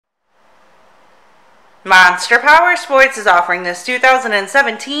Monster Powersports is offering this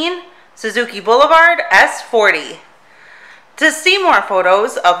 2017 Suzuki Boulevard S40. To see more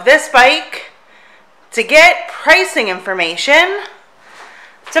photos of this bike, to get pricing information,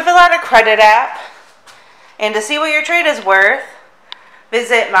 to fill out a credit app, and to see what your trade is worth,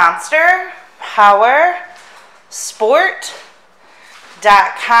 visit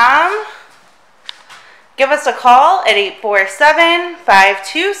monsterpowersport.com. Give us a call at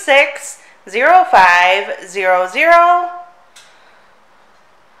 847-526-0500.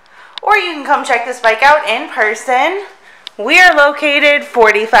 Or you can come check this bike out in person. We are located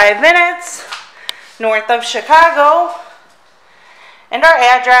 45 minutes north of Chicago. And our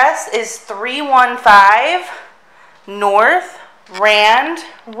address is 315 North Rand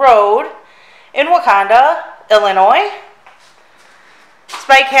Road in Wauconda, Illinois. This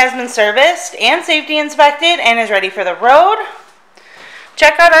bike has been serviced and safety inspected and is ready for the road.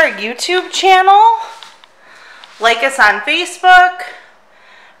 Check out our YouTube channel. Like us on Facebook.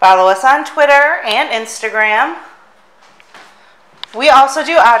 Follow us on Twitter and Instagram. We also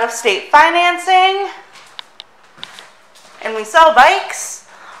do out-of-state financing. And we sell bikes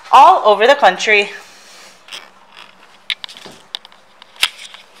all over the country.